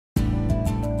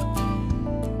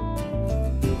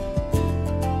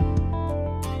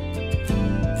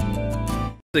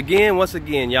Once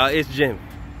again, y'all, it's Jimmy.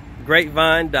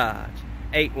 Grapevine Dodge,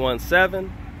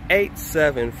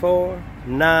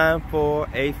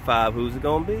 817-874-9485. Who's it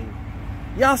gonna be?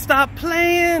 Y'all stop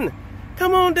playing.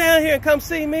 Come on down here and come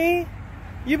see me.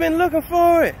 You've been looking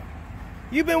for it.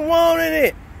 You've been wanting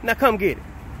it. Now come get it.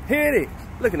 Here it is.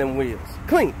 Look at them wheels.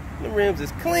 Clean. The rims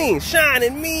is clean,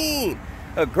 shining, mean,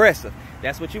 aggressive.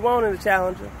 That's what you want in the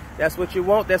Challenger. That's what you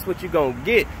want. That's what you're going to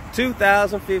get.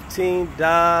 2015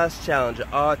 Dodge Challenger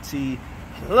RT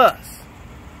Plus.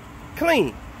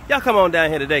 Clean. Y'all come on down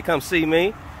here today. Come see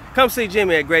me. Come see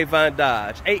Jimmy at Grapevine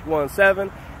Dodge.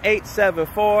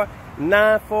 817-874-9485.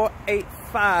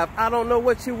 I don't know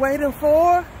what you're waiting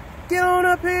for. Get on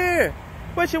up here.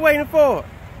 What you waiting for?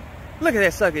 Look at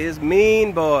that sucker. It's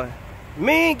mean, boy.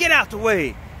 Mean. Get out the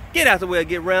way. Get out the way.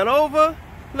 Get ran over.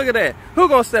 Look at that. Who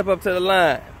gonna step up to the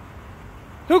line?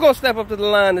 Who gonna step up to the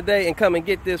line today and come and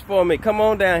get this for me? Come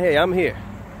on down here. I'm here.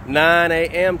 9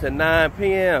 a.m. to 9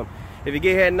 p.m. If you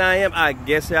get here at 9 a.m., I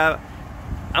guess I'm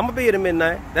gonna be here at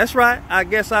midnight. That's right. I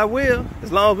guess I will.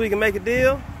 As long as we can make a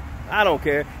deal, I don't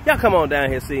care. Y'all come on down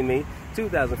here, see me.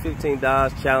 2015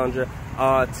 Dodge Challenger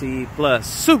RT Plus.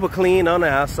 Super clean on the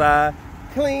outside,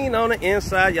 clean on the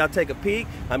inside. Y'all take a peek.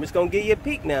 I'm just gonna give you a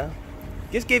peek now.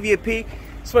 Just give you a peek.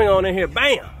 Swing on in here,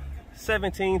 bam!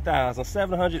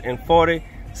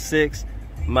 17,746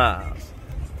 miles.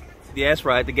 Yeah, that's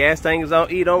right. The gas tank is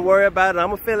on E. Don't worry about it. I'm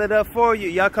gonna fill it up for you.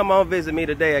 Y'all come on visit me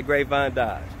today at Grapevine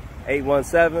Dodge.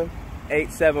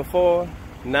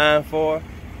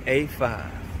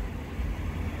 817-874-9485.